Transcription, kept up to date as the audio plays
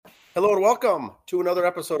Hello and welcome to another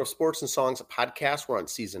episode of Sports and Songs podcast. We're on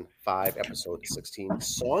season 5, episode 16,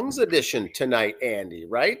 Songs Edition tonight, Andy,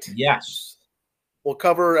 right? Yes. We'll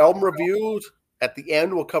cover album reviews. At the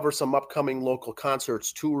end, we'll cover some upcoming local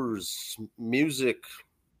concerts, tours, music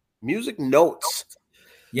notes.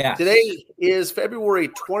 Yes. Today is February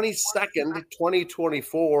 22nd,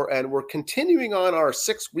 2024, and we're continuing on our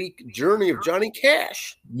 6-week journey of Johnny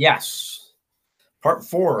Cash. Yes. Part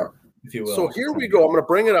 4, if you will. So here we go. I'm going to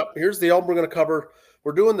bring it up. Here's the album we're going to cover.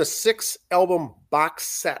 We're doing the 6-album box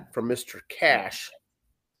set from Mr. Cash.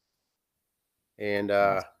 And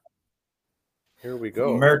here we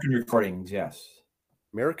go. American Recordings, yes.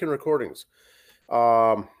 American Recordings.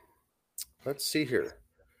 Let's see here.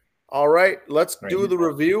 All right, let's do the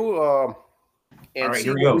review and see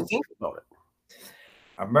what we think about it.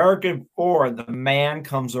 American 4, The Man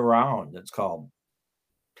Comes Around, it's called.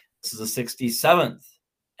 This is the 67th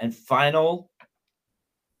and final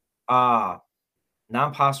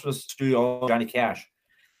non-posthumous studio Johnny Cash.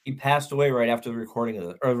 He passed away right after the recording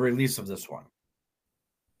of the release of this one.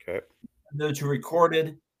 Okay. The two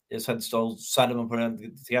recorded, his had still set him and put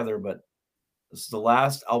it together, but this is the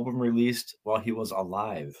last album released while he was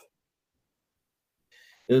alive.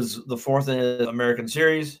 It is the 4th in his American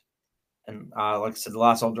series, and like I said, the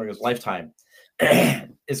last album during his lifetime.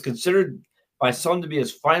 It's considered by some to be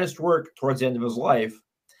his finest work towards the end of his life.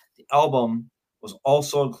 The album was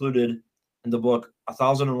also included in the book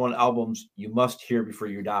 1001 Albums You Must Hear Before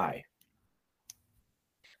You Die.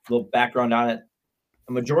 A little background on it.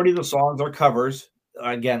 The majority of the songs are covers,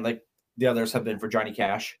 again, like the others have been for Johnny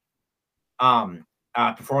Cash.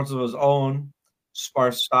 Performance of his own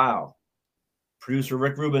sparse style. Producer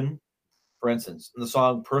Rick Rubin, for instance, in the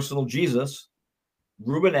song Personal Jesus,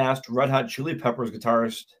 Rubin asked Red Hot Chili Peppers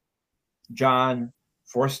guitarist John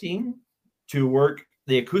Forstein to work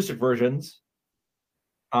the acoustic versions,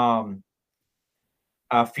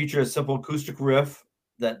 feature a simple acoustic riff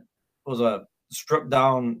that was a stripped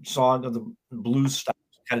down song of the blues style,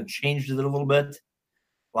 kind of changed it a little bit.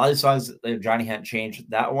 A lot of these songs that Johnny hadn't changed.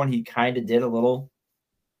 That one he kind of did a little,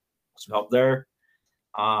 some help there.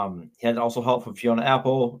 He had also help from Fiona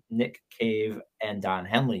Apple, Nick Cave, and Don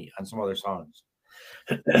Henley on some other songs.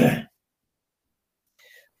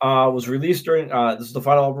 Was released during this is the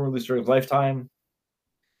final album released during his lifetime.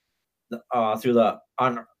 Through the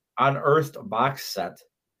Unearthed box set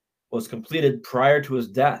was completed prior to his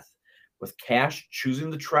death, with Cash choosing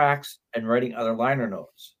the tracks and writing other liner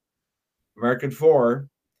notes. American 4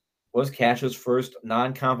 was Cash's first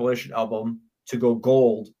non-compilation album to go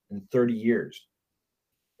gold in 30 years.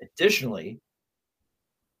 Additionally,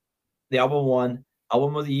 the album won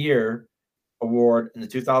Album of the Year award in the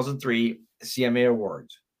 2003 CMA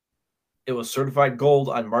Awards. It was certified gold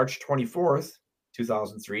on March 24th,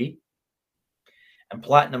 2003, and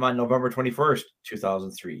platinum on November 21st,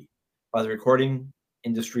 2003, by the Recording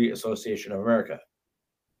Industry Association of America.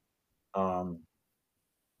 It's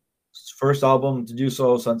his first album to do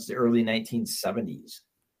so since the early 1970s.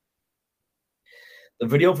 The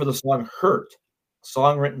video for the song Hurt, a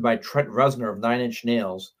song written by Trent Reznor of Nine Inch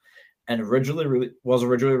Nails, and was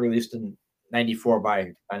originally released in 94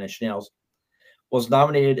 by Nine Inch Nails, was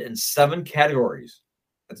nominated in 7 categories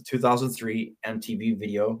at the 2003 MTV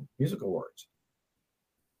Video Music Awards,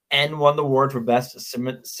 and won the award for Best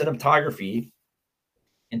Cinematography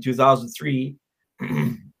in 2003,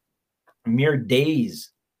 mere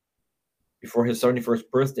days before his 71st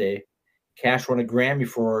birthday. Cash won a Grammy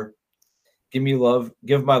for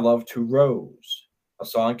Give My Love to Rose, a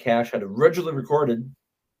song Cash had originally recorded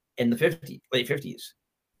in the late 50s.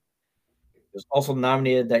 He was also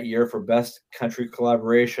nominated that year for Best Country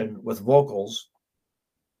Collaboration with Vocals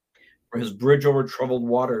for his Bridge Over Troubled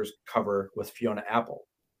Waters cover with Fiona Apple.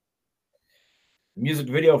 The music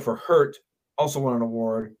video for Hurt also won an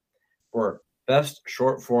award for Best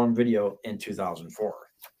Short Form Video in 2004.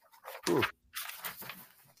 Ooh.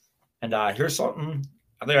 And here's something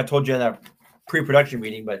I think I told you in that pre-production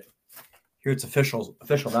meeting, but here it's official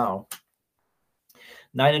now.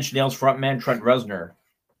 Nine Inch Nails frontman Trent Reznor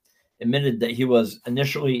admitted that he was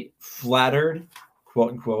initially flattered,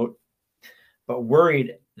 quote unquote, but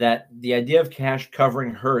worried that the idea of Cash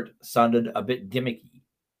covering Hurt sounded a bit gimmicky.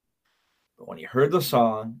 But when he heard the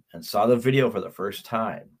song and saw the video for the first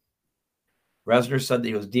time, Reznor said that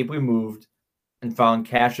he was deeply moved and found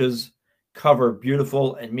Cash's cover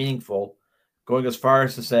beautiful and meaningful, going as far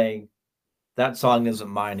as to saying, "That song isn't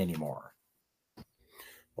mine anymore."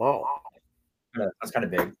 Wow. That's kind of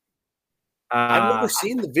big. I've never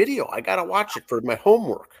seen the video. I got to watch it for my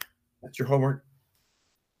homework. That's your homework.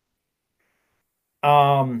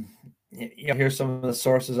 Here's some of the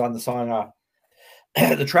sources on the song.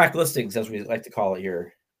 the track listings, as we like to call it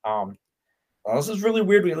here. This is really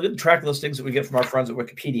weird. We look at the track listings that we get from our friends at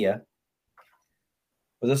Wikipedia.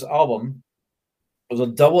 For this album, it was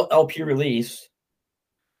a double LP release.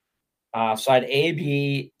 Side A,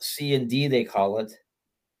 B, C, and D, they call it.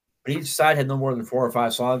 But each side had no more than 4 or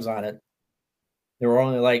 5 songs on it. They were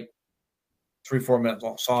only like 3-4 minute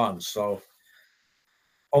long songs. So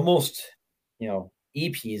almost,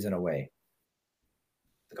 EPs in a way.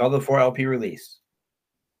 They called it a 4 LP release.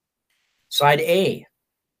 Side A,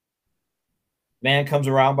 Man Comes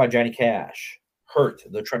Around by Johnny Cash. Hurt,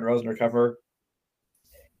 the Trent Reznor cover.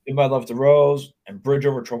 Give My Love to Rose, and Bridge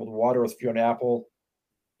Over Troubled Water with Fiona Apple.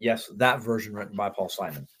 Yes, that version written by Paul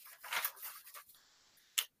Simon.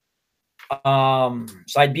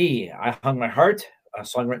 Side B, I Hung My Heart, a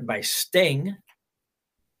song written by Sting.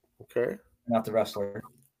 Okay. Not the wrestler.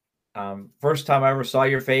 First Time I Ever Saw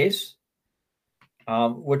Your Face,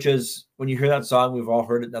 which is, when you hear that song, we've all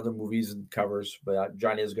heard it in other movies and covers, but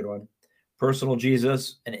Johnny is a good one. Personal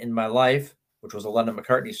Jesus and In My Life, which was a Lennon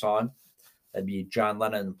McCartney song. That'd be John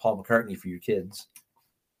Lennon and Paul McCartney for you kids.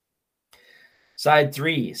 Side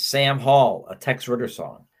 3, Sam Hall, a Tex Ritter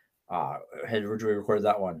song. Had originally recorded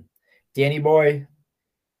that one. Danny Boy,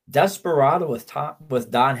 Desperado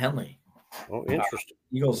with Don Henley. Oh, interesting.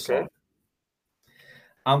 Eagles song.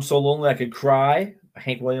 I'm So Lonely I Could Cry, a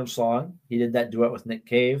Hank Williams song. He did that duet with Nick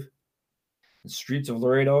Cave. Streets of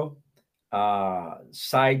Laredo.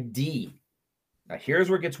 Side D. Now, here's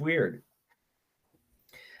where it gets weird.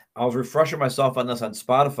 I was refreshing myself on this on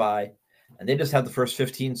Spotify, and they just have the first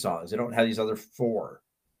 15 songs. They don't have these other 4.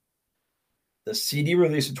 The CD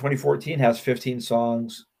release in 2014 has 15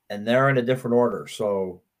 songs, and they're in a different order.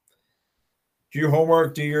 So do your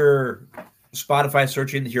homework, do your Spotify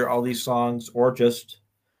searching to hear all these songs, or just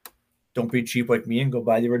don't be cheap like me and go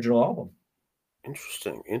buy the original album.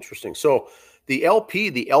 Interesting. So the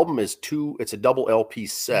album is 2. It's a double LP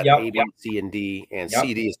set, A, B, C, and D, and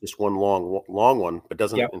CD is just one long one, but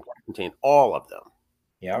doesn't contain all of them.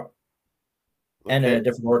 Yeah. Okay. And in a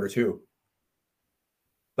different order too.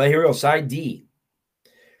 But here we go. Side D.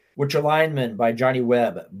 Which Alignment by Johnny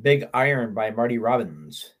Webb. Big Iron by Marty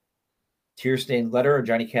Robbins. Tear Stained Letter, a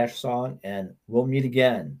Johnny Cash song, and We'll Meet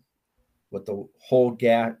Again with the whole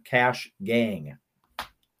Cash gang.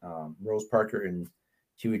 Rose Parker and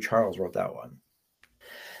Huey Charles wrote that one.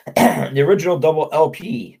 The original double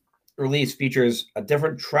LP release features a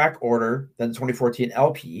different track order than the 2014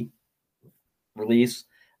 LP release,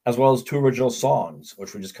 as well as 2 original songs,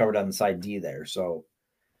 which we just covered on the side D there. So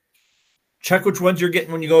check which ones you're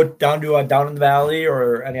getting when you go down to Down in the Valley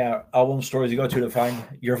or any album stores you go to find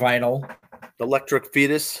your vinyl. Electric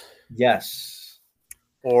Fetus. Yes.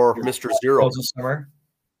 Or Mr. Zeros. Summer.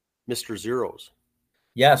 Mr. Zeros.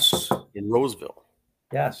 Yes. In Roseville.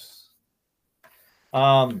 Yes.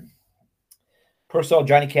 Purcell,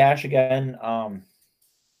 Johnny Cash again. Don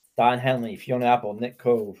Henley, Fiona Apple, Nick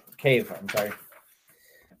Cave. I'm sorry.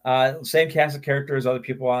 Same cast of characters, other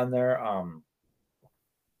people on there.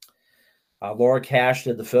 Laura Cash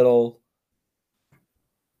did the fiddle.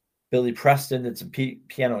 Billy Preston did some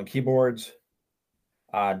piano and keyboards.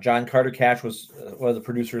 John Carter Cash was one of the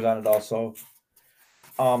producers on it also.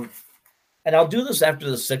 And I'll do this after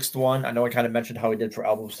the 6th one. I know I kind of mentioned how we did for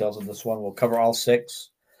album sales in this one. We'll cover all 6.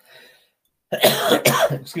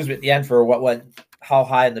 Excuse me, at the end for what went how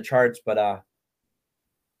high in the charts, but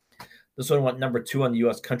this one went number 2 on the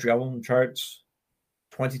U.S. country album charts,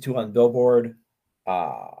 22 on Billboard,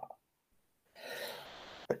 4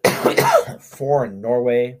 in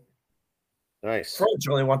Norway. Nice. French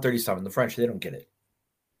only 137. The French, they don't get it.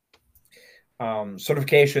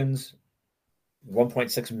 Certifications,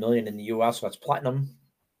 1.6 million in the U.S., so that's platinum.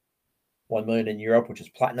 1 million in Europe, which is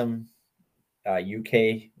platinum.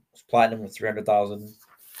 UK was platinum with 300,000.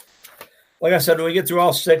 Like I said, when we get through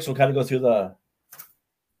all 6, we'll kind of go through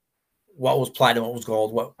what was platinum, what was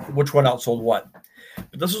gold, which one outsold what.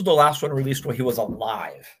 But this was the last one released when he was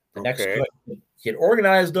alive. The next two, he had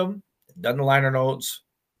organized them, done the liner notes.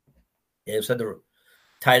 He had they're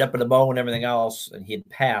tied up in a bow and everything else, and he had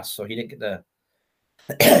passed, so he didn't get to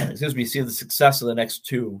see the success of the next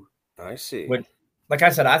 2. I see. Like I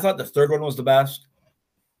said, I thought the 3rd one was the best.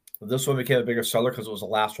 But this one became a bigger seller because it was the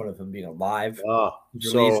last one of him being alive.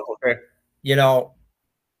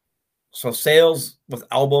 So sales with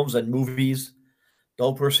albums and movies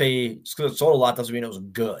don't per se, because it sold a lot doesn't mean it was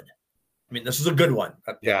good. I mean, this is a good one.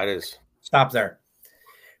 Yeah, it is. Stop there.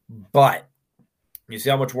 But you see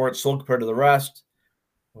how much more it sold compared to the rest?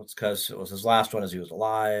 Well, it's because it was his last one as he was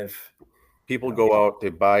alive. People go out, they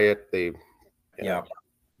buy it, Yeah.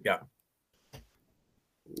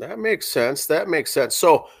 That makes sense.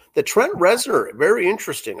 So the Trent Reznor, very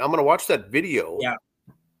interesting. I'm going to watch that video. Yeah.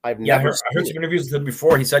 I heard some interviews with him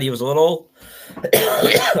before. He said he was a little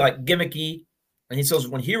like gimmicky. And he says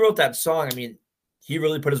when he wrote that song, I mean, he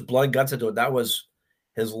really put his blood and guts into it. That was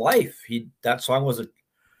his life. That song was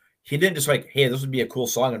he didn't just like, hey, this would be a cool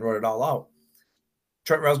song and wrote it all out.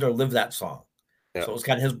 Trent Reznor lived that song. Yeah. So it was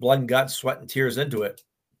kind of his blood and guts, sweat and tears into it.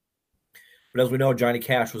 But as we know, Johnny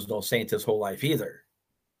Cash was no saint his whole life either.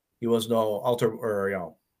 He was no altar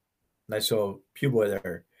or, nice little pew boy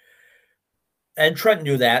there. And Trent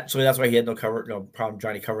knew that, so that's why he had no problem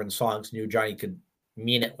Johnny covering the songs. Knew Johnny could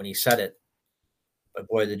mean it when he said it. But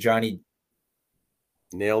boy, the Johnny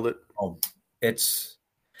nailed it. It's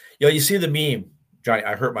you see the meme, Johnny,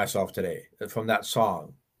 I hurt myself today, from that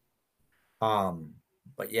song.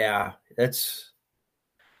 But yeah,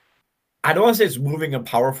 I don't want to say it's moving and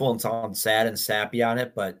powerful and sounds sad and sappy on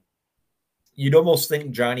it, but you'd almost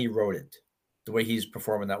think Johnny wrote it the way he's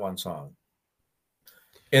performing that one song.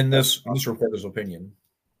 In this reporter's opinion.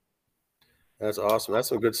 That's awesome. That's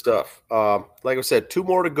some good stuff. Like I said, 2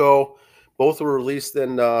 more to go. Both were released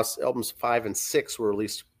then. Albums 5 and 6 were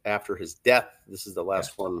released after his death. This is the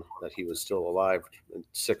last one that he was still alive.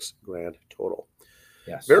 $6 grand total.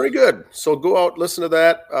 Yes. Very good. So go out, listen to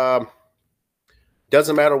that.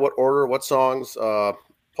 Doesn't matter what order, what songs. Pull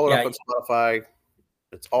it up on Spotify.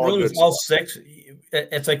 It's all really good. All 6.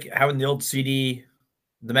 It's like having the old CD,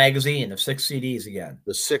 the magazine of 6 CDs again.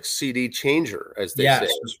 The 6 CD changer, as they say.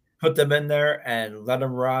 Just put them in there and let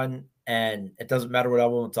them run. And it doesn't matter what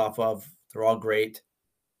album it's off of. They're all great.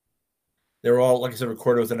 They're all, like I said,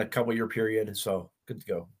 recorded within a couple-year period. So good to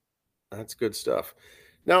go. That's good stuff.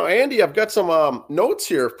 Now, Andy, I've got some notes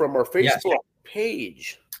here from our Facebook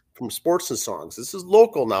page from Sports and Songs. This is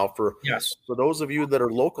local now for those of you that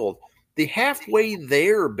are local. The Halfway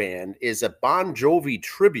There band is a Bon Jovi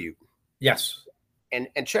tribute. Yes. And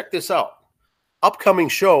check this out. Upcoming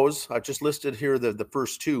shows, I just listed here the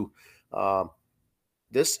first 2.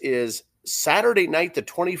 This is Saturday night, the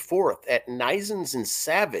 24th at Nison's and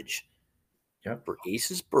Savage for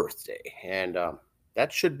Ace's birthday. And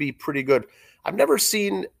that should be pretty good. I've never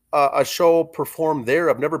seen a show perform there.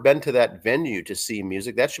 I've never been to that venue to see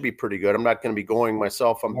music. That should be pretty good. I'm not going to be going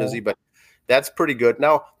myself. I'm busy, but that's pretty good.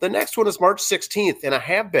 Now, the next one is March 16th, and I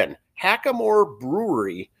have been. Hackamore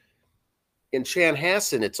Brewery in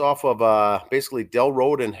Chanhassen. It's off of basically Dell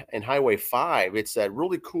Road and Highway 5. It's that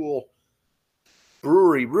really cool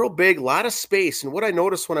brewery, real big, a lot of space. And what I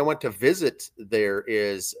noticed when I went to visit there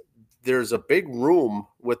is there's a big room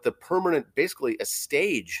with the permanent, basically a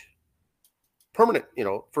stage. Permanent,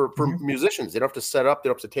 for musicians. They don't have to set up. They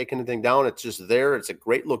don't have to take anything down. It's just there. It's a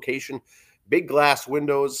great location. Big glass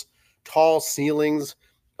windows, tall ceilings.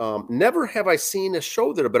 Never have I seen a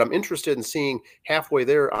show there, but I'm interested in seeing Halfway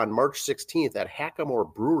There on March 16th at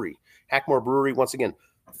Hackamore Brewery. Hackamore Brewery, once again,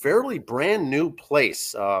 fairly brand new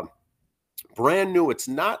place. Brand new. It's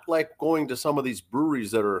not like going to some of these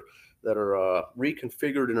breweries that are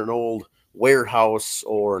reconfigured in an old warehouse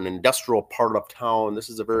or an industrial part of town. This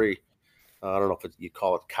is a very, I don't know if you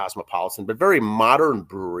call it cosmopolitan, but very modern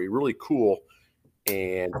brewery, really cool.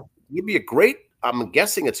 And it'd be I'm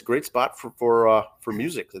guessing it's a great spot for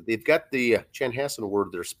music. They've got the Chanhassen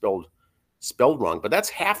word there spelled wrong, but that's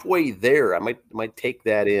Halfway There. I might take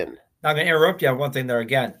that in. I'm going to interrupt you. I have one thing there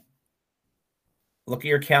again. Look at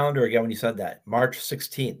your calendar again when you said that. March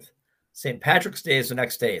 16th. St. Patrick's Day is the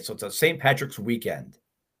next day. So it's a St. Patrick's weekend.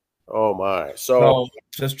 Oh, my. So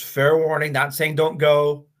just fair warning, not saying don't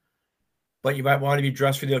go, but you might want to be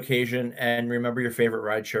dressed for the occasion and remember your favorite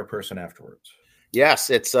rideshare person afterwards. Yes,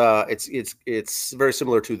 it's very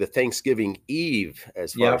similar to the Thanksgiving Eve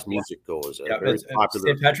as far as music goes. Very popular.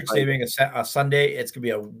 St. Patrick's Day being a Sunday, it's going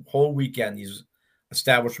to be a whole weekend. These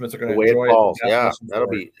establishments are going to enjoy it. Yeah, that'll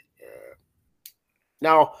be.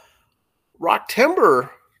 Now, Rocktember,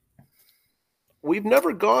 we've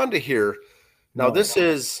never gone to here. Now, this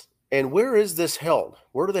is, and where is this held?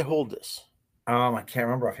 Where do they hold this? I can't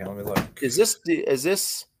remember offhand. Let me look. Is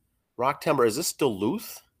this Rocktember? Is this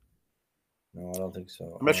Duluth? No, I don't think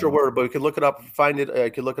so. I'm not sure where, but we can look it up. Find it. You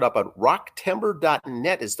can look it up on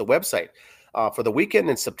rocktember.net is the website. For the weekend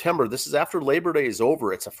in September, this is after Labor Day is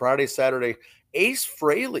over. It's a Friday, Saturday. Ace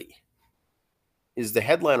Frehley is the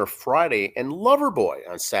headliner Friday, and Loverboy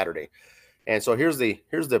on Saturday. And so here's the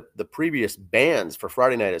previous bands for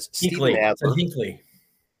Friday night is Steven Adler.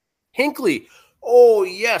 Hinckley. Oh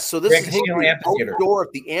yes. So this is Hinckley outdoor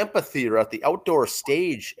at the amphitheater, at the outdoor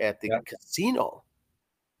stage at the casino.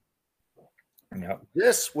 Yep.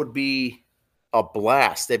 This would be a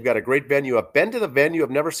blast. They've got a great venue. I've been to the venue. I've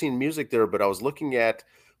never seen music there, but I was looking at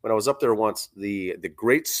when I was up there once, the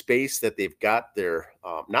great space that they've got there,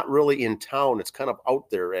 not really in town, it's kind of out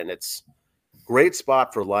there, and it's great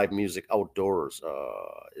spot for live music outdoors.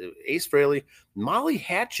 Ace Frehley, Molly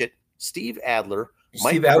Hatchet, Steve Adler,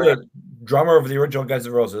 Steve Adler, drummer of the original Guns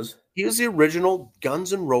N' Roses. He was the original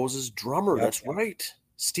Guns N' Roses drummer. Yep. That's right.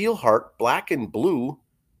 Steelheart, Black and Blue,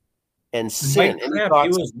 and Sin. He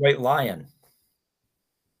was White Lion.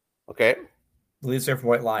 Okay. The lead singer from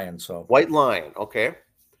White Lion. So White Lion. Okay.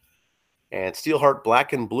 And Steelheart,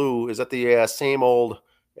 Black and Blue, is that the same old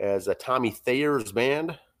as Tommy Thayer's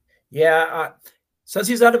band? Yeah. Since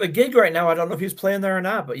he's out of a gig right now, I don't know if he's playing there or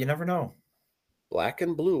not, but you never know. Black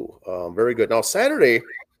and Blue. Very good. Now, Saturday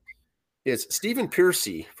is Stephen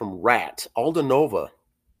Pearcy from Rat, Alda Nova,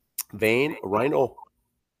 Vane, Rhino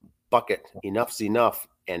Bucket, Enough's Enough,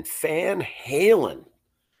 and Van Halen.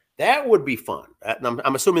 That would be fun.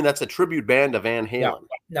 I'm assuming that's a tribute band to Van Halen. Yeah.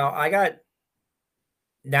 Now, I got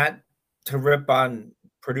not to rip on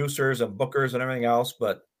producers and bookers and everything else,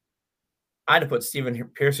 but I'd have put Stephen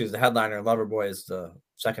Pearcy as the headliner and Loverboy as the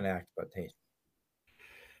second act. But hey.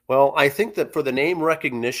 Well, I think that for the name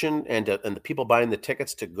recognition and the people buying the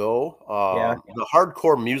tickets to go, the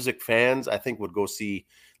hardcore music fans, I think, would go see,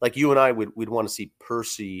 like you and I, we'd want to see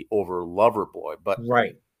Pearcy over Loverboy. But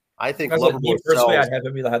right, I think Loverboy personally, I'd have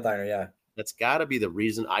him be the headliner. Yeah, that's got to be the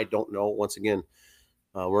reason. I don't know. Once again,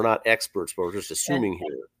 we're not experts, but we're just assuming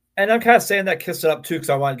here. And I'm kind of saying that Kiss It Up too, because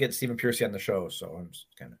I want to get Stephen Pearcy on the show. So I'm just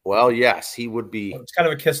kind of. Well, yes, he would be. It's kind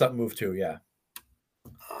of a Kiss Up move too. Yeah.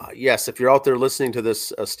 Yes, if you're out there listening to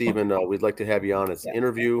this, Stephen, we'd like to have you on as an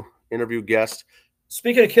interview guest.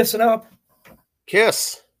 Speaking of Kissing Up,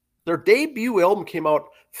 Kiss, their debut album came out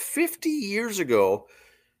 50 years ago,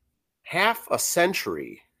 half a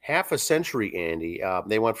century, Andy.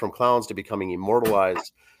 They went from clowns to becoming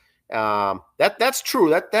immortalized. That's true.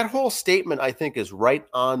 That whole statement, I think, is right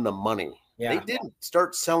on the money. Yeah. They didn't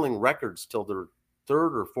start selling records till their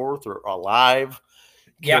third or fourth or Alive.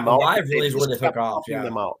 Yeah, Alive really is where they took off. Yeah.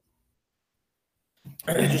 Them out.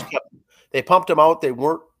 They pumped them out. They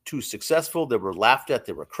weren't too successful. They were laughed at.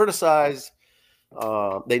 They were criticized.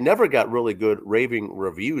 They never got really good raving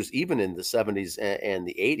reviews, even in the 70s and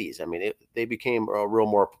the 80s. I mean, they became real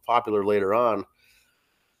more popular later on.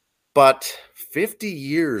 But 50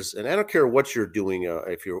 years, and I don't care what you're doing,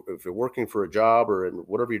 if you're working for a job or in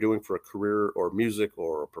whatever you're doing for a career or music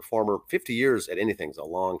or a performer, 50 years at anything is a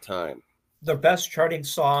long time. Their best charting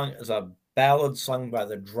song is a ballad sung by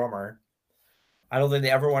the drummer. I don't think they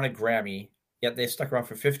ever won a Grammy, yet they stuck around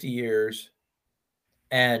for 50 years.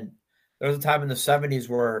 And there was a time in the 70s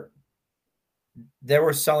where they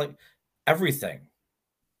were selling everything.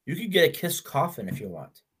 You could get a Kiss coffin if you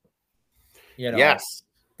want. You know, yes.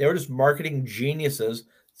 They were just marketing geniuses,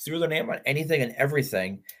 threw their name on anything and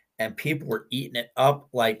everything, and people were eating it up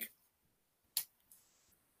like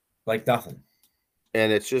nothing.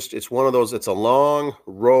 And it's one of those, it's a long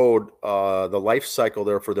road, the life cycle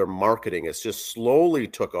there for their marketing. It's just slowly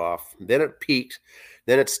took off. Then it peaked.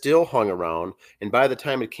 Then it still hung around. And by the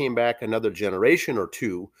time it came back another generation or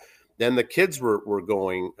two, then the kids were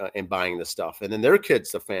going and buying the stuff. And then their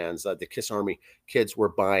kids, the fans, the Kiss Army kids,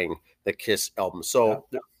 were buying the Kiss album. So,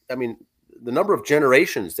 I mean, the number of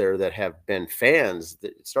generations there that have been fans,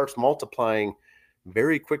 it starts multiplying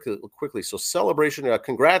very quickly. So celebration,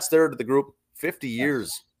 congrats there to the group. 50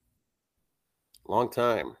 years, long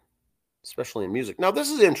time, especially in music. Now,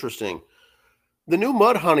 this is interesting. The new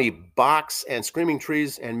Mudhoney box and Screaming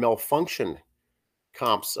Trees and Malfunction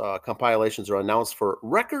compilations are announced for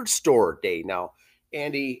Record Store Day. Now,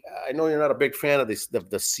 Andy, I know you're not a big fan of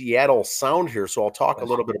the Seattle sound here, so I'll talk a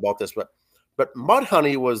little bit about this. But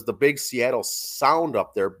Mudhoney was the big Seattle sound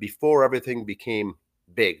up there before everything became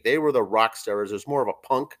big. They were the rock stars. There's more of a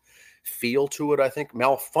punk feel to it, I think.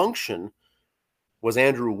 Malfunction was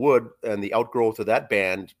Andrew Wood, and the outgrowth of that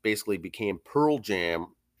band basically became Pearl Jam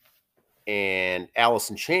and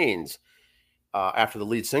Alice in Chains after the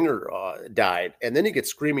lead singer died. And then you get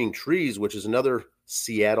Screaming Trees, which is another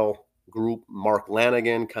Seattle group, Mark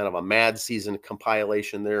Lanigan, kind of a Mad Season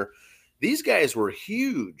compilation there. These guys were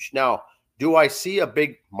huge. Now, do I see a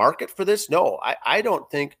big market for this? No, I don't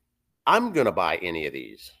think I'm going to buy any of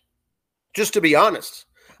these. Just to be honest,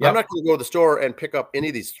 I'm not going to go to the store and pick up any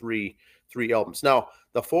of these three albums. Now,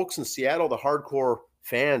 the folks in Seattle, the hardcore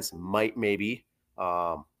fans might maybe,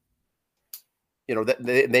 that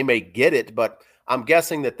they may get it, but I'm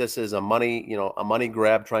guessing that this is a money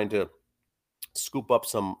grab, trying to scoop up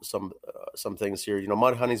some things here.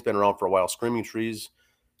 Mudhoney's been around for a while. Screaming Trees,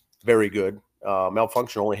 very good.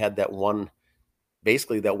 Malfunction only had that one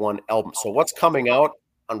album. So what's coming out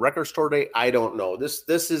on Record Store Day? I don't know. This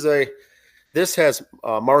is This has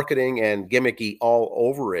marketing and gimmicky all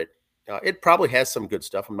over it. It probably has some good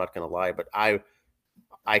stuff. I'm not going to lie, but I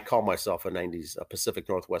call myself a '90s Pacific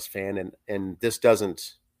Northwest fan, and this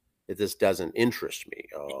doesn't interest me.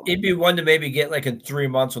 It'd be one to maybe get like in 3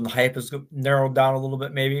 months when the hype is narrowed down a little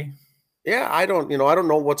bit, maybe. Yeah, I don't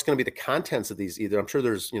know what's going to be the contents of these either. I'm sure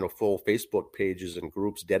there's, full Facebook pages and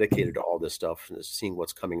groups dedicated to all this stuff and seeing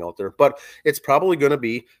what's coming out there. But it's probably going to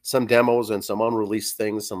be some demos and some unreleased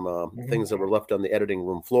things, some things that were left on the editing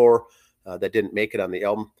room floor that didn't make it on the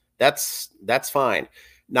album. That's fine.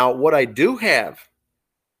 Now, what I do have,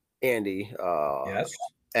 Andy, yes,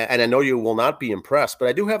 and I know you will not be impressed, but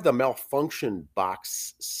I do have the Malfunction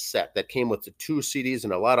box set that came with the 2 CDs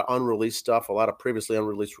and a lot of unreleased stuff, a lot of previously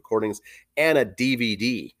unreleased recordings, and a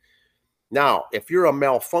DVD. Now, if you're a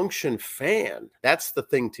Malfunction fan, that's the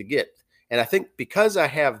thing to get. And I think because I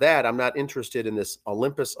have that, I'm not interested in this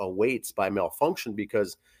Olympus Awaits by Malfunction,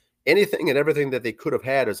 because anything and everything that they could have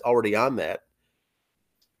had is already on that.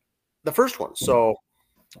 The first one. So,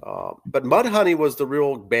 but Mudhoney was the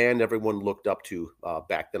real band everyone looked up to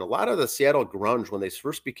back then. A lot of the Seattle grunge, when they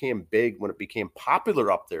first became big, when it became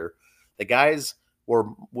popular up there, the guys would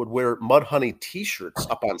wear Mudhoney T-shirts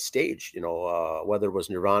up on stage. Whether it was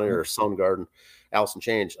Nirvana or Soundgarden, Alice in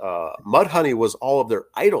Chains. Mudhoney was all of their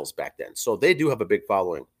idols back then, so they do have a big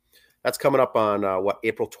following. That's coming up on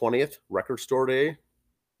April 20th, Record Store Day.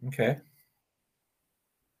 Okay.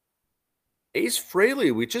 Ace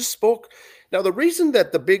Frehley, we just spoke. Now, the reason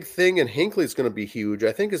that the big thing in Hinckley is going to be huge,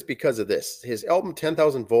 I think, is because of this. His album,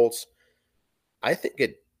 10,000 Volts, I think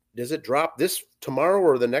does it drop this tomorrow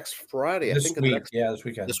or the next Friday? This week. This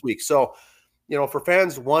weekend. This week. So, for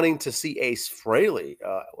fans wanting to see Ace Frehley,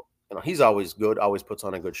 he's always good, always puts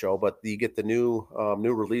on a good show, but you get the new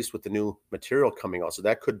release with the new material coming out. So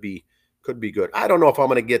that could be good. I don't know if I'm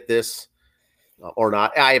going to get this or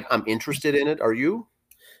not. I'm interested in it. Are you?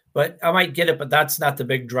 But I might get it, but that's not the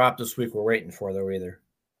big drop this week we're waiting for, though, either.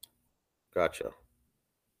 Gotcha.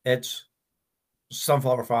 It's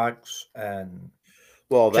Sunflower Fox and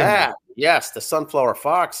yes, the Sunflower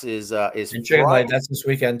Fox is Chicken Light. That's this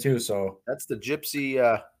weekend too. So that's the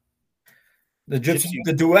Gypsy.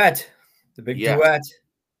 The duet, the big duet.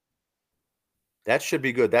 That should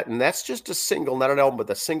be good. That's just a single, not an album, but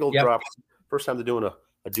the single drops. First time they're doing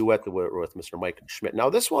a duet with Mr. Mike Schmidt. Now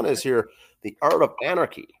this one is here, The Art of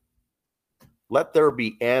Anarchy. Let There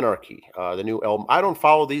Be Anarchy, the new album. I don't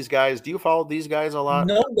follow these guys. Do you follow these guys a lot?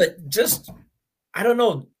 No, but just, I don't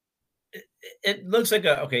know. It looks like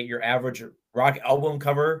your average rock album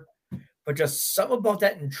cover, but just something about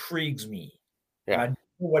that intrigues me. Yeah. I don't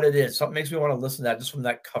know what it is. Something makes me want to listen to that just from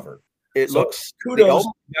that cover. Looks, kudos,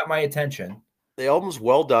 got my attention. The album's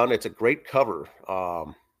well done. It's a great cover.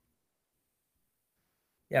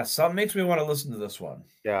 Yeah, something makes me want to listen to this one.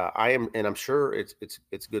 Yeah, I am, and I'm sure it's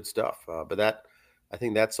good stuff. But I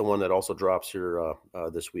think that's the one that also drops here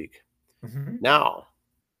this week. Mm-hmm. Now,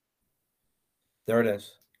 there it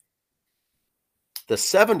is. The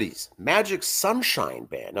 70s Magic Sunshine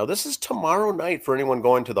Band. Now, this is tomorrow night for anyone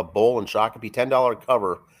going to the Bowl in Shakopee. $10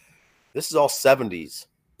 cover. This is all 70s.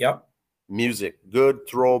 Yep. Music, good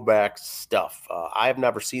throwback stuff. I have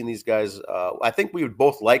never seen these guys. I think we would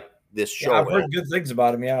both like this show. I've heard good things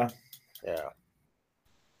about him. Yeah.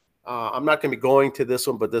 I'm not going to be going to this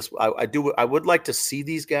one, but I would like to see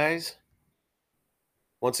these guys.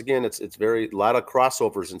 Once again, it's a lot of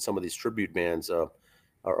crossovers in some of these tribute bands,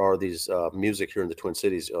 or these music here in the Twin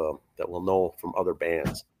Cities that we'll know from other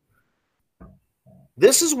bands.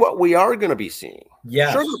 This is what we are going to be seeing.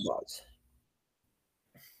 Yes. Sugar Buzz.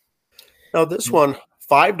 Now this one,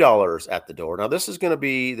 $5 at the door. Now this could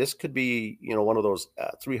be, one of those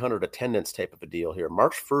 300 attendance type of a deal here.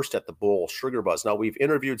 March 1st at the Bowl, Sugar Buzz. Now we've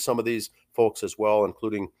interviewed some of these folks as well,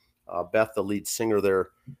 including Beth, the lead singer there.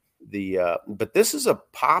 But this is a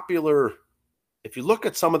popular. If you look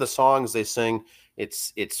at some of the songs they sing,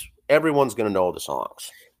 it's everyone's going to know the songs.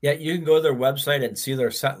 Yeah, you can go to their website and see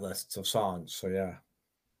their set lists of songs. So yeah,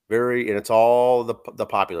 and it's all the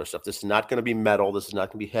popular stuff. This is not going to be metal. This is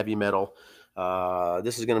not going to be heavy metal.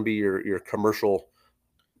 This is going to be your commercial,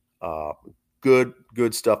 good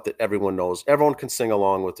stuff that everyone knows. Everyone can sing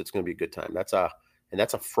along with. It's going to be a good time. That's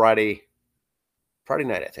a Friday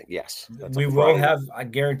night, I think. Yes, we will have. I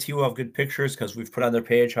guarantee we'll have good pictures because we've put on their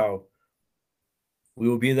page how we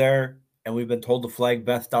will be there, and we've been told to flag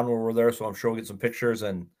Beth down when we're there. So I'm sure we'll get some pictures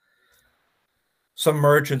and some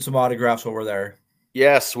merch and some autographs while we're there.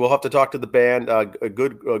 Yes, we'll have to talk to the band. A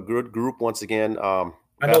good group once again. I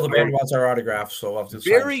know the band wants our autographs, so we'll have to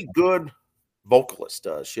very good vocalist.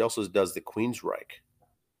 She also does the Queensryche.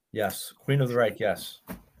 Yes, Queen of the Reich. Yes.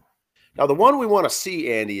 Now the one we want to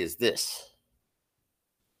see, Andy, is this.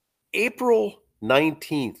 April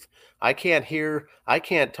 19th. I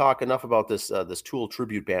can't talk enough about this this Tool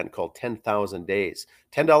tribute band called 10,000 Days.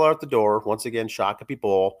 $10 at the door. Once again, Shakopee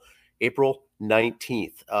Bowl, April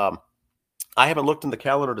 19th. I haven't looked in the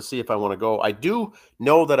calendar to see if I want to go. I do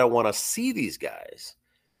know that I want to see these guys.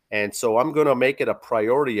 And so I'm going to make it a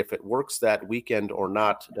priority if it works that weekend or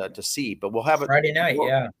not to see. But we'll have Friday night,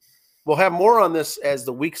 yeah. We'll have more on this as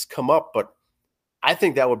the weeks come up, but I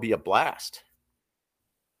think that would be a blast.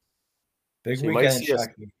 Big weekend.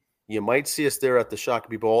 You might see us there at the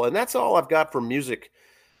Shakopee Bowl. And that's all I've got for music.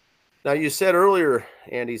 Now, you said earlier,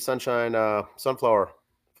 Andy, Sunshine, Sunflower,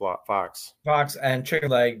 Fox and Chicken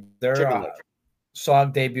Leg, their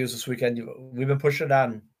song debuts this weekend. We've been pushing it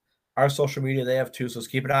on our social media. They have too, so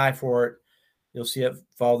keep an eye for it. You'll see it.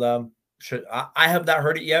 Follow them. I have not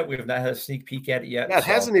heard it yet. We have not had a sneak peek at it yet. Yeah, it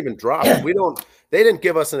hasn't even dropped. They didn't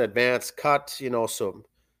give us an advance cut, so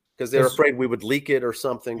because they're afraid we would leak it or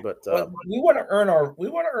something. But we want to earn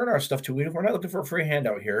our stuff too. We're not looking for a free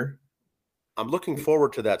handout here. I'm looking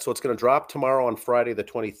forward to that. So it's going to drop tomorrow on Friday the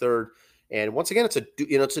 23rd. And once again, it's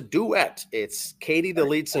a duet. It's Katie, the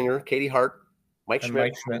lead singer, Katie Hart, Mike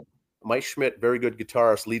Schmidt, very good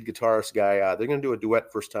guitarist, lead guitarist guy. They're going to do a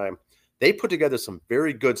duet first time. They put together some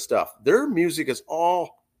very good stuff. Their music is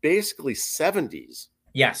all basically 70s.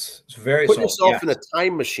 Yes, it's very. Put yourself in a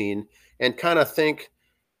time machine and kind of think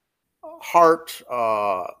Hart,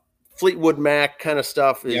 Fleetwood Mac kind of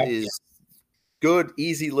stuff is good,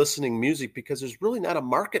 easy listening music because there's really not a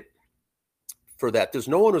market for that. There's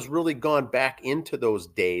no one who's really gone back into those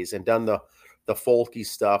days and done the folky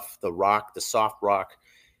stuff, the rock, the soft rock.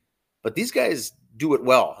 But these guys do it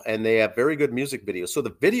well, and they have very good music videos. So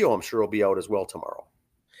the video, I'm sure, will be out as well tomorrow.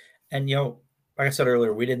 And, like I said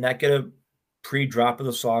earlier, we did not get a pre-drop of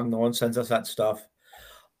the song. No one sends us that stuff.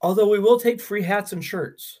 Although we will take free hats and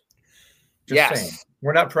shirts. Just saying.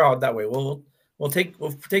 We're not proud that way. We'll take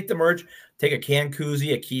the merch, take a can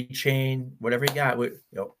koozie, a keychain, whatever you got.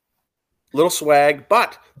 Little swag.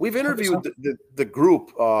 But we've interviewed the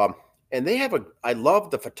group, and they have I love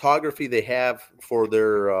the photography they have for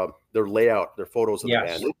their layout, their photos of the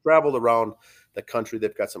band. They've traveled around the country.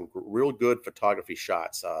 They've got some real good photography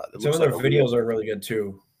shots. Some of their videos are really good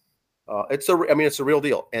too. It's a real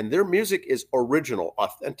deal. And their music is original,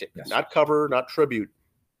 authentic, not cover, not tribute.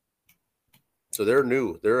 So they're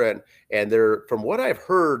new. They're from what I've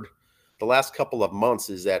heard the last couple of months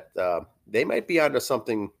is that they might be onto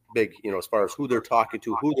something big, as far as who they're talking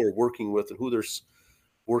to, who they're working with, and who they're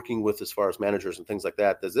working with as far as managers and things like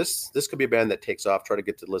that. This could be a band that takes off. Try to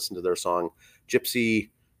get to listen to their song,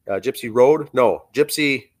 Gypsy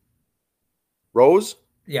Rose.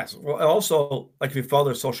 Yes. Well, also, like if you follow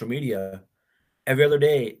their social media, every other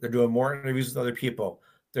day they're doing more interviews with other people.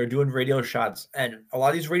 They're doing radio shots, and a lot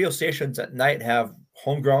of these radio stations at night have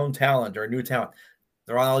homegrown talent or new talent.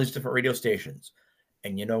 They're on all these different radio stations,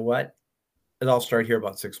 and you know what? It all started here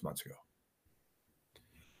about 6 months ago.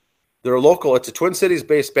 They're local. It's a Twin Cities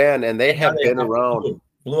based band, and they have been around.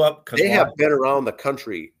 Blew up. They have been around the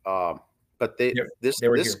country, but this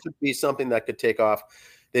could be something that could take off.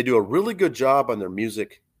 They do a really good job on their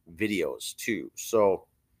music videos too. So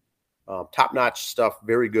top notch stuff,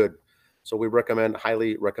 very good. So we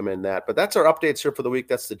highly recommend that. But that's our updates here for the week.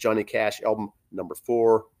 That's the Johnny Cash album number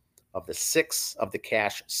 4 of the 6 of the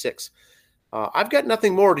Cash 6. I've got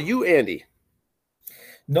nothing more. To you, Andy?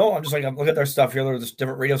 No, I'm looking at their stuff here. There's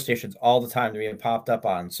different radio stations all the time to be popped up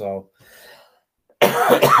on. So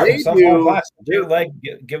give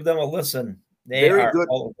them a listen. They very are good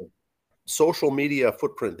all over. Social media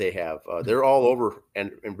footprint they have. They're all over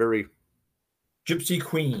and very Gypsy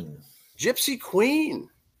Queen.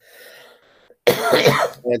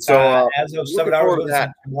 And so as of 7 hours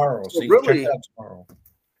tomorrow. So really, tomorrow.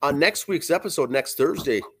 On next week's episode, next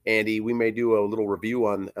Thursday, Andy, we may do a little review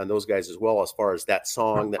on those guys as well, as far as that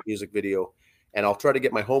song, that music video. And I'll try to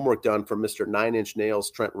get my homework done from Mr. 9 Inch Nails,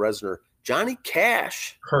 Trent Reznor, Johnny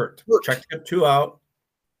Cash. Hurt. Check the 2 out.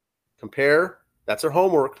 Compare. That's our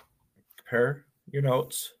homework. Compare your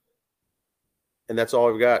notes. And that's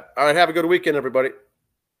all we've got. All right. Have a good weekend, everybody.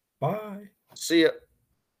 Bye. See ya.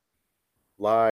 Live.